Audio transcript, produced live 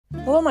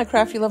Hello my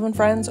crafty loving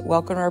friends,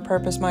 welcome to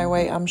Repurpose My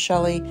Way. I'm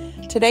Shelly.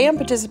 Today I'm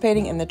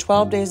participating in the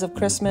 12 Days of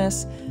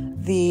Christmas,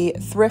 the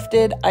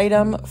Thrifted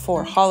item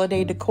for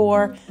holiday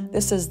decor.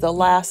 This is the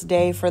last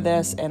day for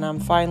this and I'm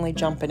finally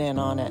jumping in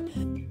on it.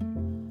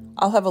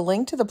 I'll have a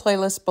link to the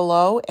playlist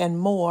below and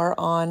more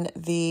on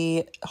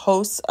the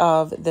hosts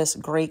of this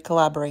great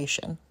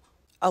collaboration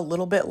a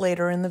little bit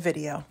later in the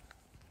video.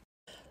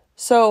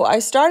 So I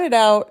started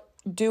out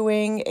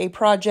doing a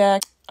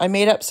project. I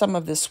made up some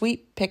of the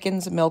Sweet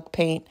Pickins milk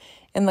paint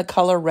in the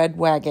color Red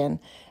Wagon,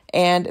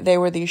 and they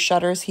were these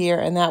shutters here,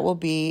 and that will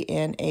be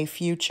in a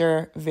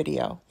future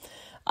video.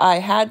 I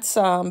had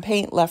some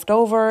paint left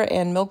over,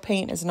 and milk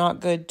paint is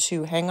not good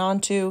to hang on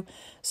to,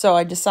 so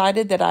I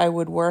decided that I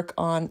would work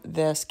on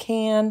this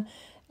can,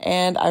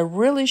 and I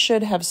really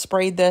should have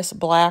sprayed this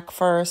black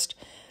first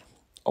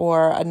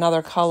or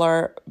another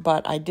color,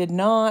 but I did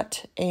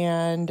not,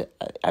 and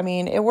I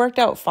mean, it worked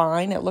out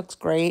fine. It looks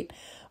great.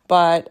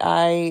 But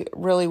I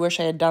really wish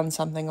I had done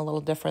something a little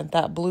different.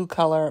 That blue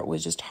color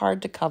was just hard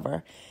to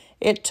cover.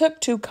 It took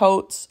 2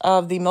 coats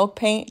of the milk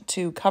paint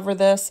to cover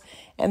this,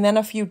 and then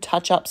a few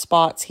touch-up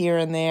spots here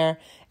and there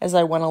as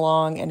I went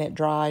along, and it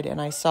dried,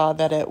 and I saw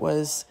that it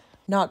was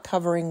not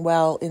covering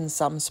well in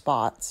some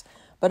spots.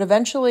 But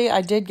eventually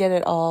I did get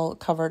it all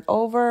covered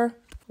over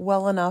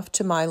well enough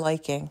to my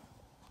liking.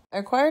 I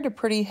acquired a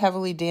pretty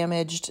heavily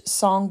damaged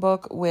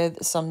songbook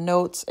with some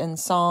notes and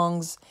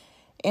songs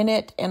in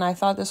it, and I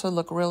thought this would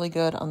look really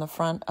good on the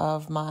front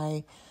of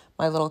my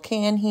little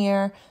can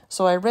here.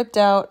 So I ripped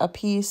out a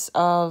piece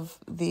of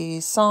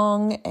the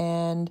song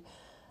and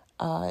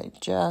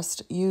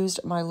just used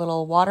my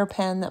little water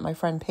pen that my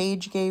friend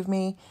Paige gave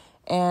me,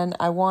 and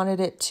I wanted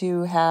it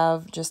to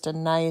have just a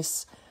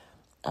nice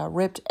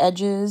ripped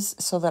edges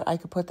so that I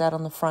could put that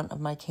on the front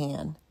of my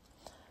can.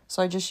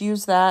 So I just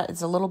used that.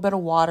 It's a little bit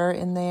of water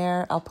in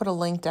there. I'll put a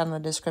link down in the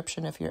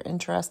description if you're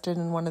interested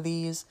in one of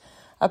these.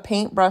 A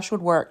paintbrush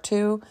would work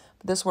too,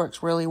 but this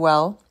works really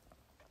well.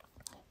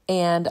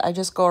 And I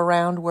just go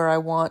around where I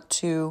want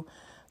to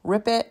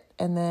rip it,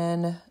 and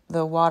then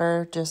the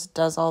water just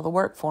does all the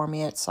work for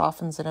me. It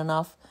softens it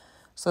enough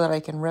so that I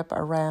can rip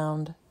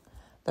around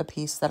the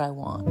piece that I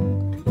want.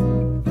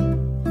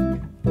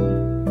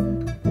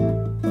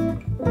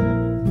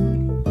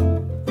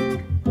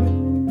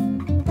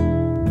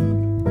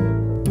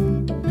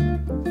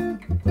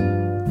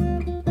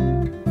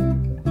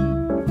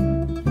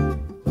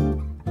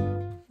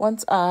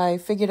 Once I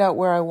figured out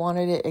where I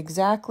wanted it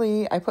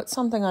exactly, I put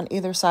something on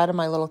either side of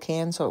my little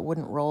can so it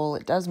wouldn't roll.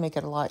 It does make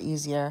it a lot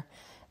easier.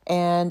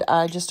 And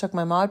I just took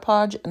my Mod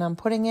Podge and I'm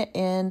putting it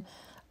in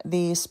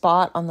the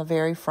spot on the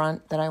very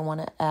front that I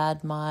want to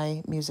add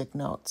my music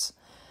notes.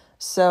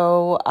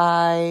 So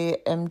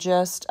I'm going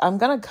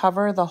to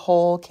cover the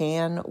whole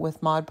can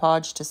with Mod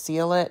Podge to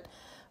seal it.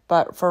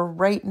 But for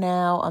right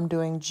now, I'm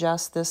doing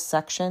just this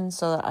section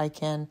so that I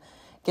can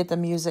get the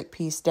music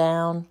piece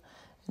down.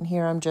 And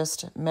here I'm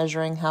just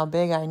measuring how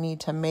big I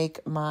need to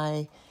make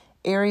my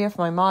area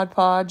for my Mod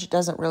Podge.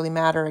 Doesn't really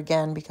matter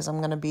again because I'm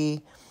going to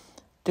be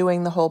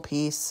doing the whole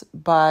piece.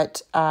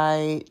 But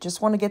I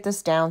just want to get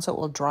this down so it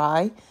will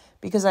dry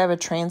because I have a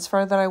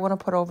transfer that I want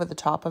to put over the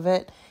top of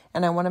it.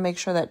 And I want to make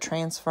sure that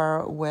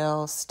transfer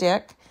will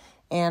stick.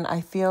 And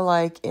I feel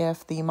like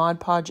if the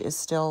Mod Podge is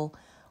still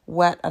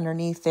wet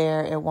underneath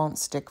there, it won't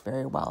stick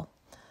very well.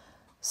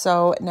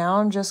 So now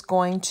I'm just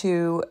going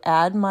to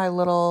add my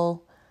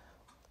little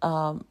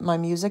my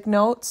music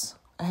notes.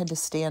 I had to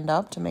stand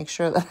up to make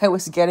sure that I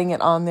was getting it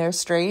on there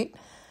straight,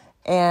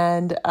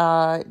 and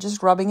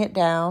just rubbing it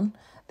down.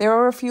 There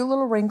were a few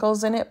little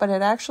wrinkles in it, but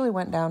it actually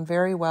went down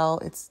very well.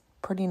 It's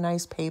pretty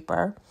nice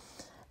paper,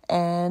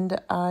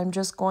 and I'm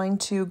just going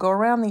to go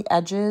around the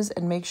edges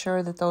and make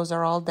sure that those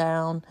are all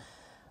down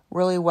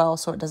really well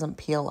so it doesn't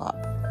peel up.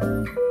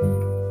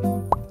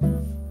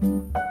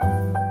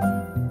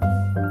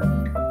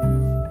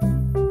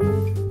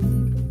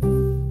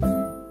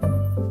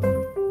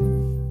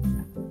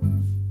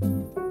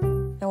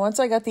 Once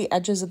I got the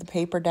edges of the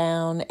paper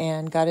down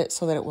and got it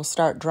so that it will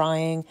start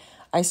drying,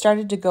 I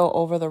started to go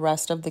over the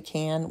rest of the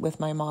can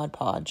with my Mod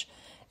Podge.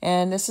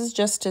 And this is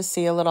just to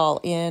seal it all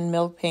in.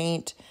 Milk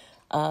paint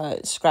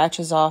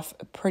scratches off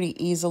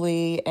pretty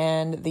easily,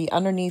 and the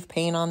underneath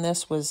paint on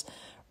this was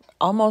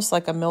almost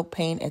like a milk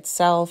paint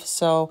itself,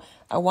 so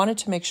I wanted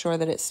to make sure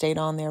that it stayed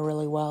on there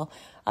really well.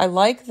 I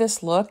like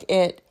this look.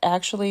 It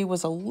actually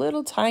was a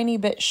little tiny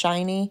bit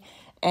shiny,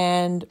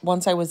 and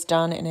once I was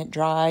done and it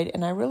dried,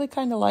 and I really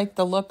kind of like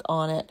the look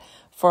on it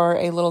for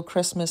a little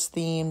Christmas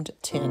themed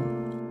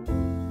tin.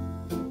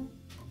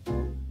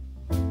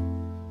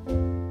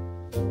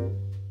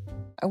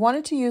 I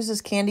wanted to use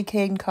this Candy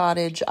Cane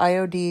Cottage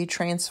IOD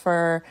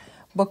transfer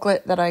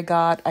booklet that I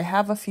got. I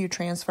have a few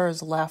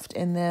transfers left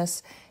in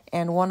this,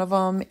 and one of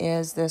them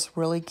is this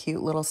really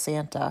cute little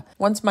Santa.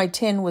 Once my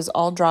tin was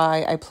all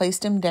dry, I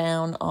placed him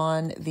down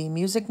on the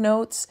music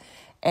notes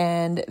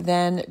and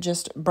then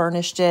just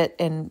burnished it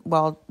and,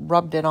 well,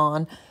 rubbed it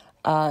on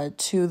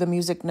to the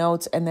music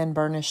notes and then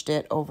burnished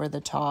it over the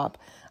top.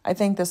 I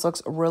think this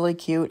looks really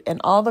cute, and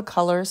all the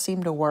colors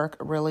seem to work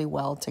really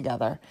well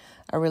together.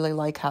 I really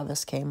like how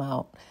this came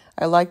out.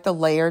 I like the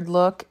layered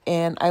look,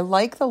 and I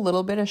like the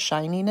little bit of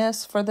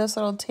shininess for this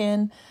little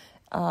tin.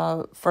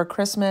 For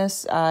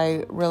Christmas,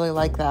 I really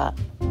like that.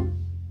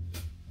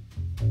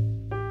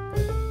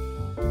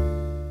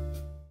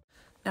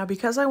 Now,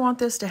 because I want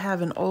this to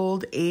have an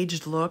old,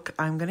 aged look,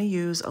 I'm going to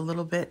use a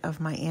little bit of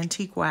my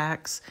antique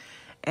wax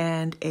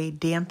and a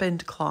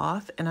dampened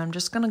cloth, and I'm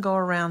just going to go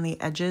around the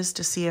edges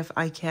to see if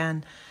I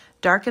can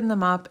darken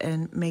them up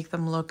and make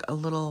them look a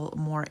little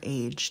more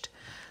aged.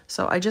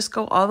 So I just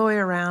go all the way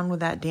around with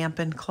that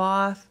dampened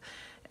cloth.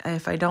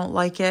 If I don't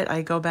like it,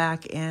 I go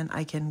back and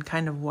I can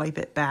kind of wipe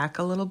it back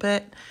a little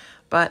bit.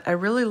 But I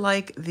really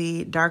like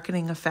the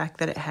darkening effect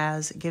that it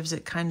has. It gives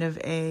it kind of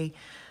a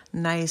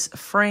nice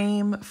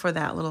frame for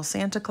that little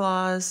Santa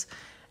Claus.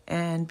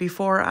 And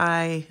before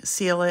I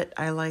seal it,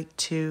 I like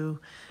to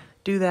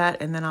do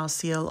that, and then I'll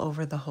seal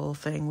over the whole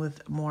thing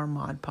with more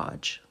Mod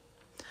Podge.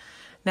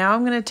 Now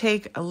I'm going to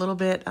take a little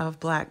bit of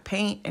black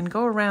paint and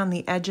go around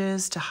the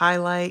edges to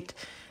highlight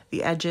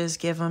the edges,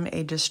 give them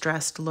a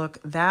distressed look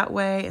that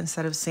way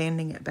instead of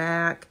sanding it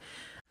back.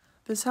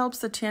 This helps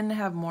the tin to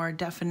have more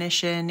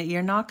definition.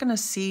 You're not going to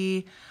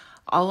see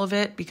all of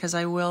it because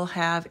I will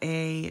have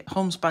a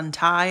homespun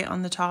tie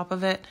on the top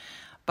of it,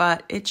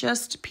 but it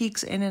just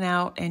peeks in and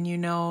out, and you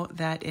know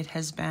that it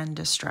has been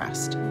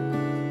distressed.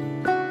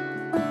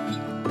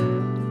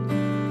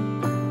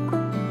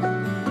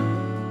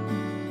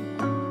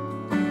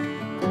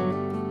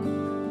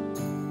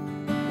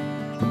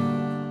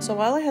 So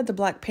while I had the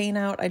black paint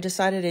out, I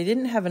decided I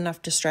didn't have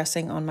enough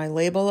distressing on my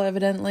label,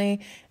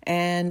 evidently,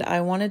 and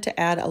I wanted to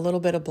add a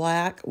little bit of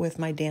black with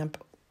my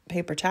damp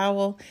paper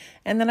towel,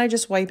 and then I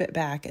just wipe it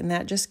back, and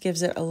that just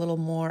gives it a little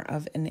more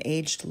of an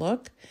aged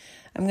look.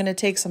 I'm going to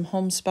take some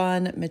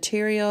homespun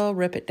material,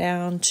 rip it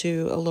down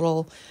to a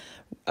little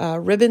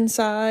ribbon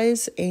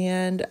size,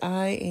 and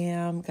I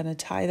am going to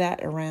tie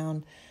that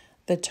around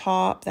the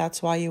top.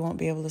 That's why you won't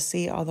be able to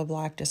see all the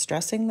black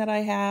distressing that I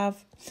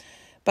have,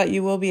 but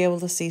you will be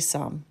able to see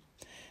some.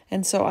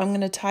 And so I'm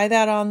going to tie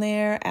that on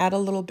there, add a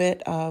little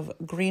bit of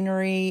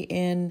greenery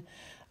in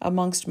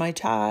amongst my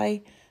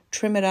tie,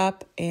 trim it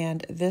up,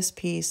 and this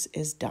piece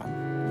is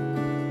done.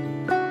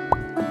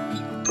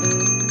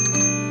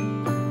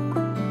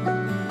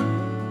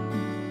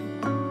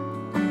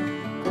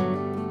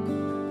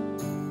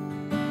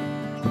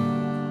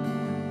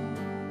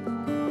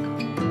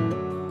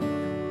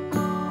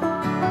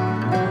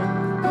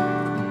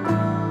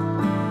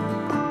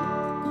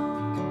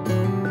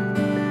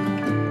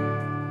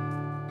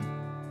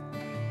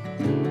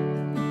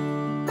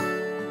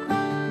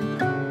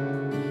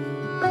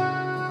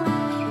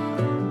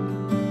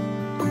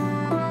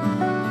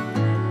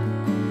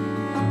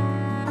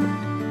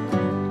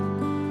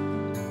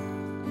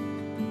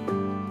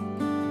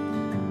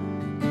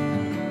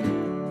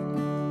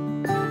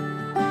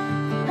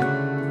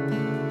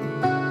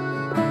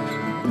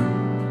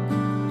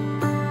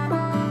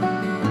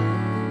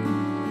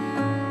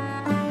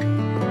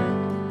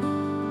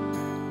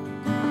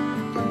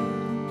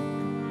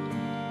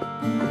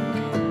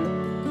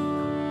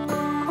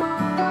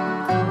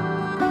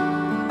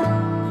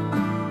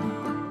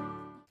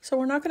 So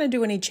we're not going to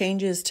do any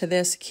changes to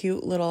this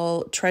cute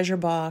little treasure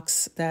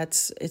box.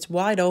 It's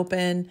wide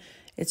open.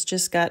 It's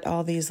just got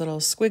all these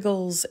little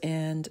squiggles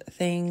and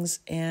things,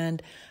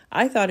 and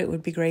I thought it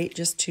would be great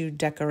just to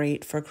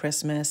decorate for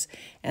Christmas.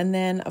 And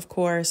then, of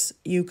course,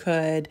 you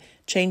could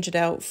change it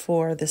out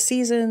for the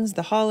seasons,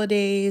 the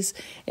holidays.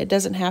 It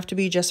doesn't have to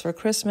be just for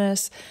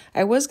Christmas.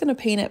 I was going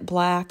to paint it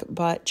black,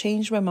 but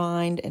changed my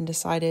mind and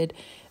decided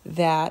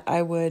that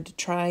I would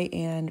try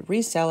and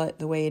resell it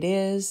the way it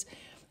is.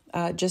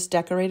 Just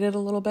decorate it a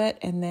little bit,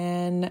 and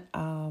then,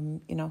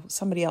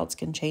 somebody else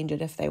can change it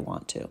if they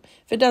want to.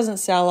 If it doesn't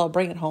sell, I'll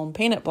bring it home,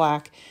 paint it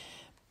black,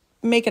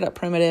 make it up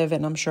primitive,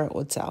 and I'm sure it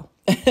would sell.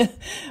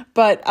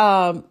 But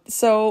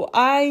so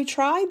I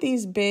tried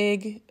these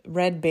big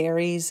red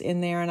berries in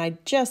there, and I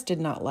just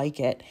did not like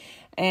it.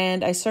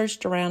 And I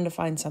searched around to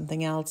find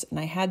something else, and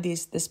I had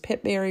this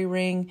pitberry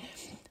ring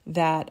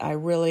that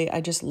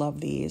I just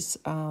love these.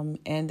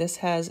 And this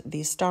has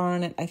the star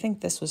on it. I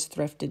think this was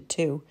thrifted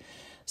too.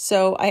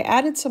 So I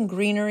added some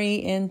greenery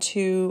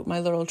into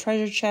my little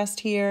treasure chest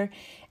here,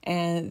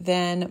 and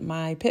then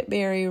my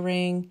pitberry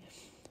ring,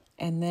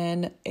 and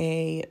then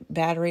a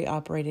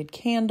battery-operated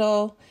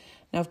candle.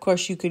 Now, of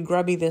course, you could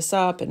grubby this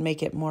up and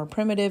make it more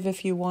primitive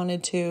if you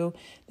wanted to.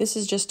 This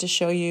is just to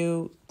show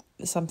you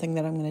something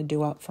that I'm going to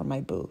do up for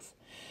my booth.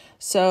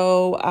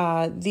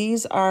 So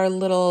these are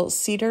little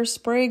cedar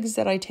sprigs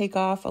that I take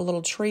off a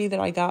little tree that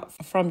I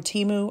got from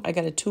Temu. I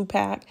got a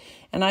 2-pack,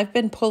 and I've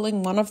been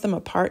pulling one of them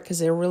apart because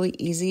they're really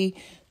easy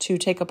to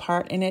take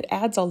apart, and it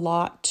adds a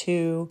lot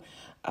to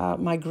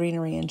my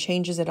greenery and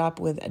changes it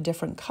up with a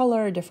different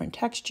color, a different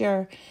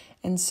texture.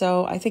 And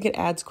so I think it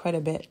adds quite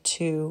a bit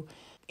to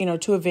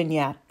a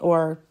vignette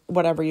or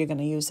whatever you're going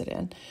to use it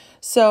in.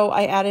 So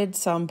I added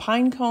some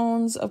pine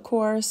cones, of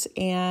course,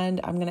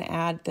 and I'm going to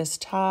add this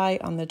tie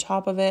on the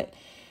top of it.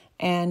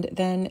 And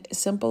then,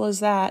 simple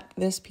as that,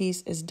 this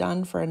piece is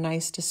done for a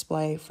nice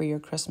display for your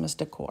Christmas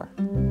decor.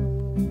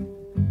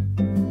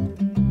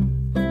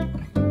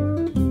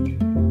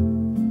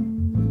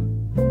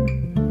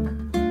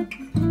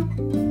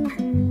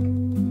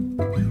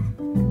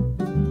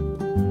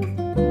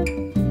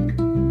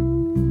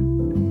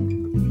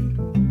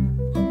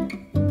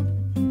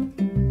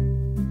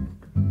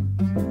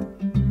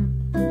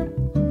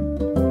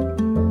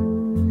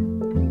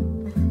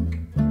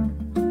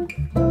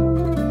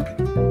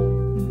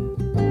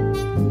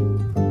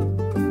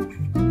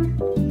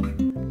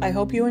 I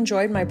hope you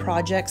enjoyed my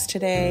projects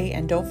today,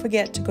 and don't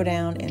forget to go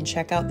down and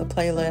check out the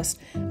playlist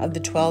of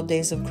the 12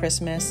 Days of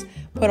Christmas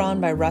put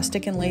on by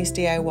Rustic and Lace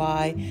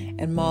DIY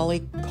and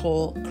Molly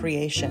Cole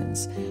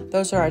Creations.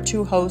 Those are our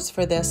two hosts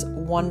for this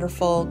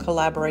wonderful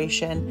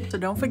collaboration. So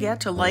don't forget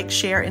to like,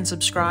 share, and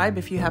subscribe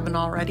if you haven't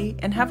already,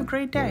 and have a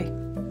great day.